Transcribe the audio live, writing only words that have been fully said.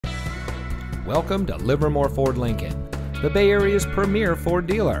Welcome to Livermore Ford Lincoln, the Bay Area's premier Ford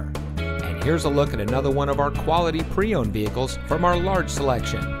dealer. And here's a look at another one of our quality pre-owned vehicles from our large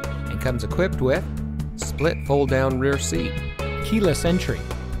selection, and comes equipped with split fold-down rear seat, keyless entry,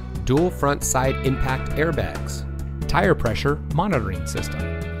 dual front side impact airbags, tire pressure monitoring system,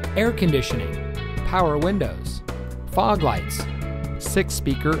 air conditioning, power windows, fog lights,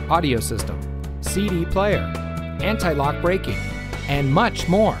 6-speaker audio system, CD player, anti-lock braking, and much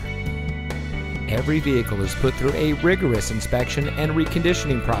more. Every vehicle is put through a rigorous inspection and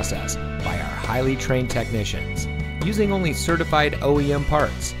reconditioning process by our highly trained technicians, using only certified OEM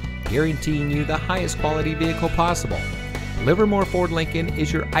parts, guaranteeing you the highest quality vehicle possible. Livermore Ford Lincoln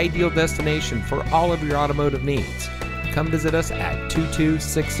is your ideal destination for all of your automotive needs. Come visit us at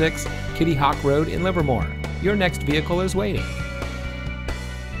 2266 Kittyhawk Road in Livermore. Your next vehicle is waiting.